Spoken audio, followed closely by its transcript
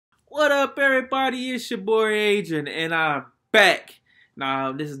What up, everybody? It's your boy Adrian, and I'm back.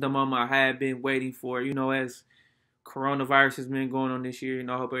 Now, this is the moment I have been waiting for. As coronavirus has been going on this year,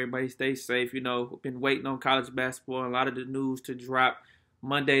 I hope everybody stays safe. Been waiting on college basketball. A lot of the news to drop.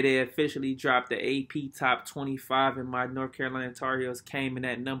 Monday, they officially dropped the AP Top 25, and my North Carolina Tar Heels came in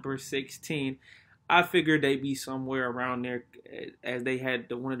at number 16. I figured they'd be somewhere around there, as they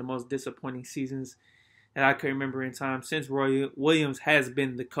had one of the most disappointing seasons that I can remember in time since Roy Williams has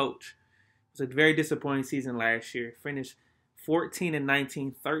been the coach. It was a very disappointing season last year. Finished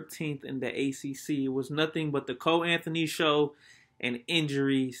 14-19, 13th in the ACC. It was nothing but the Cole Anthony show and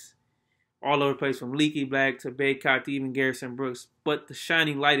injuries all over the place, from Leaky Black to Bacot to even Garrison Brooks. But the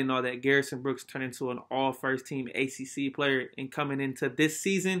shining light in all that, Garrison Brooks turned into an all-first-team ACC player, and coming into this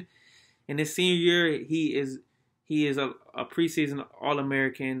season, in his senior year, he is a preseason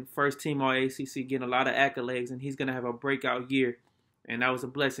All-American, first-team All-ACC, getting a lot of accolades, and he's going to have a breakout year, and that was a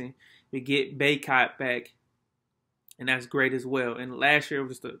blessing. We get Bacot back, and that's great as well. And last year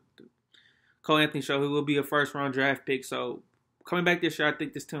was the Cole Anthony show, who will be a first-round draft pick. So coming back this year, I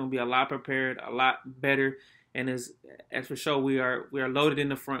think this team will be a lot prepared, a lot better, and as for sure, we are loaded in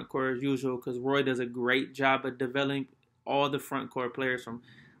the front court as usual, because Roy does a great job of developing all the front court players, from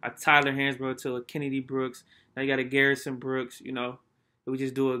a Tyler Hansbrough to a Kennedy Brooks. Now you got a Garrison Brooks. We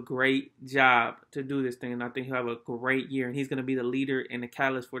just do a great job to do this thing, and I think he'll have a great year, and he's going to be the leader and the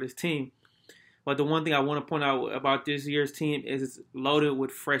catalyst for this team. But the one thing I want to point out about this year's team is it's loaded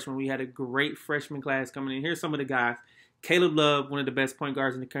with freshmen. We had a great freshman class coming in. Here's some of the guys. Caleb Love, one of the best point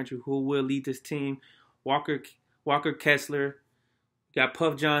guards in the country, who will lead this team. Walker Kessler. We got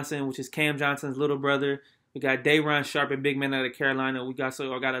Puff Johnson, which is Cam Johnson's little brother. We got Day'Ron Sharpe, a big man out of Carolina.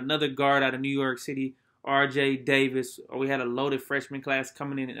 I got another guard out of New York City, R.J. Davis. We had a loaded freshman class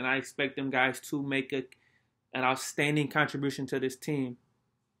coming in, and I expect them guys to make an outstanding contribution to this team,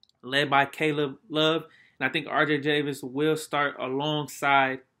 led by Caleb Love. And I think R.J. Davis will start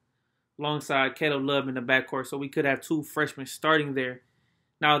alongside Caleb Love in the backcourt, so we could have two freshmen starting there.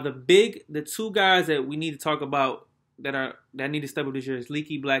 Now, the two guys that we need to talk about that need to step up this year is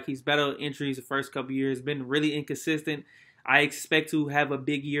Leaky Black. He's battled injuries the first couple years, been really inconsistent. I expect to have a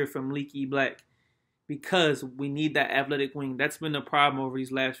big year from Leaky Black, because we need that athletic wing. That's been the problem over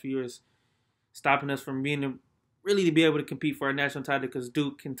these last few years, stopping us from being really to be able to compete for our national title, because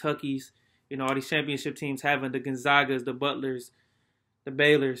Duke, Kentucky's, all these championship teams having the Gonzagas, the Butlers, the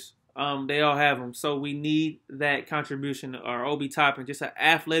Baylors, they all have them. So we need that contribution, or Obi Toppin, just an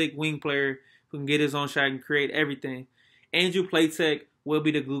athletic wing player who can get his own shot and create everything. Andrew Platek will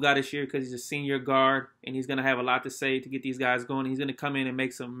be the glue guy this year, because he's a senior guard, and he's going to have a lot to say to get these guys going. He's going to come in and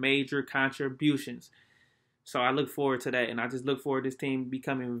make some major contributions. So I look forward to that, and I just look forward to this team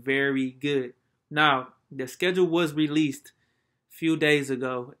becoming very good. Now, the schedule was released a few days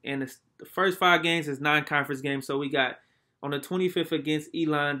ago, and the first 5 games is non-conference games. So we got on the 25th against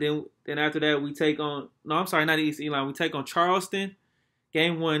Elon. Then after that, we take on – no, I'm sorry, not East Elon. We take on Charleston,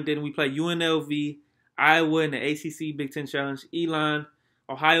 game 1. Then we play UNLV, Iowa in the ACC Big Ten Challenge, Elon,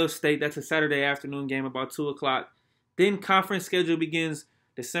 Ohio State. That's a Saturday afternoon game about 2 o'clock. Then conference schedule begins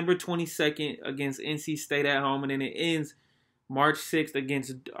December 22nd against NC State at home, and then it ends March 6th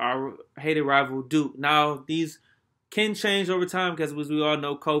against our hated rival Duke. Now, these can change over time, because as we all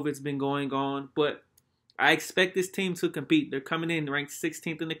know, COVID's been going on, but I expect this team to compete. They're coming in ranked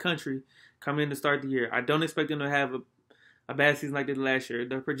 16th in the country, coming in to start the year. I don't expect them to have a bad season like they did last year.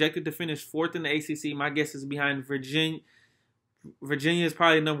 They're projected to finish 4th in the ACC. My guess is behind Virginia. Virginia is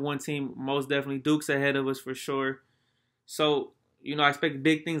probably the #1 team, most definitely. Duke's ahead of us for sure. So, I expect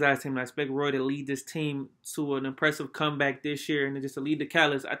big things out of this team. I expect Roy to lead this team to an impressive comeback this year, and just to lead the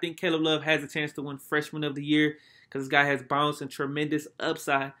catalyst. I think Caleb Love has a chance to win Freshman of the Year, because this guy has bounce and tremendous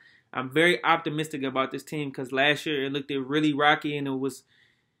upside. I'm very optimistic about this team, because last year it looked really rocky and it was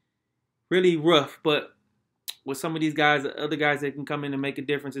really rough. But with some of these guys, the other guys that can come in and make a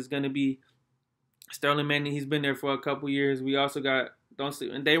difference, is going to be Sterling Manning. He's been there for a couple years. We also got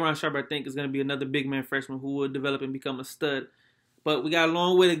and Day'Ron Sharpe, I think, is going to be another big man freshman who will develop and become a stud. But we got a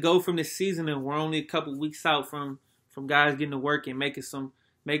long way to go from this season, and we're only a couple weeks out from guys getting to work and making some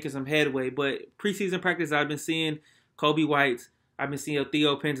headway. But preseason practice, I've been seeing Kobe White, I've been seeing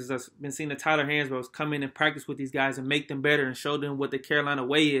Theo Pintus, I've been seeing the Tyler Hansbroughs come in and practice with these guys and make them better and show them what the Carolina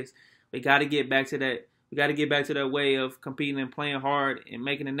way is. We got to get back to that. We got to get back to that way of competing and playing hard and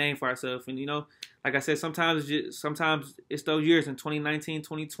making a name for ourselves. And, like I said, sometimes it's those years. In 2019,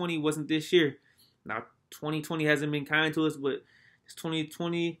 2020 wasn't this year. Now, 2020 hasn't been kind to us, but it's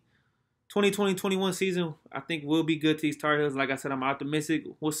 2020-21 season, I think, will be good to these Tar Heels. Like I said, I'm optimistic.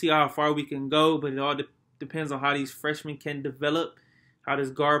 We'll see how far we can go, but it all depends on how these freshmen can develop. how this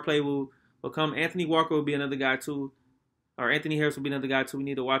guard play will come. Anthony Walker will be another guy too, or Anthony Harris will be another guy too. We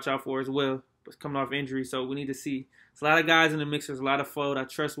need to watch out for as well. But coming off injury, so we need to see. There's a lot of guys in the mix. There's a lot of fold. I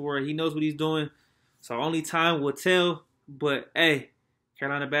trust Warrior. He knows what he's doing. So only time will tell. But hey,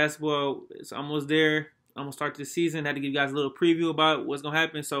 Carolina basketball is almost there. Almost start the season. Had to give you guys a little preview about what's gonna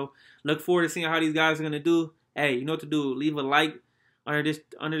happen. So look forward to seeing how these guys are gonna do. Hey, you know what to do. Leave a like under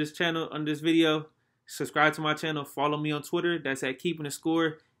this channel, under this video. Subscribe to my channel. Follow me on Twitter. That's at Keeping the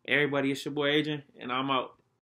Score. Everybody, it's your boy Adrian, and I'm out.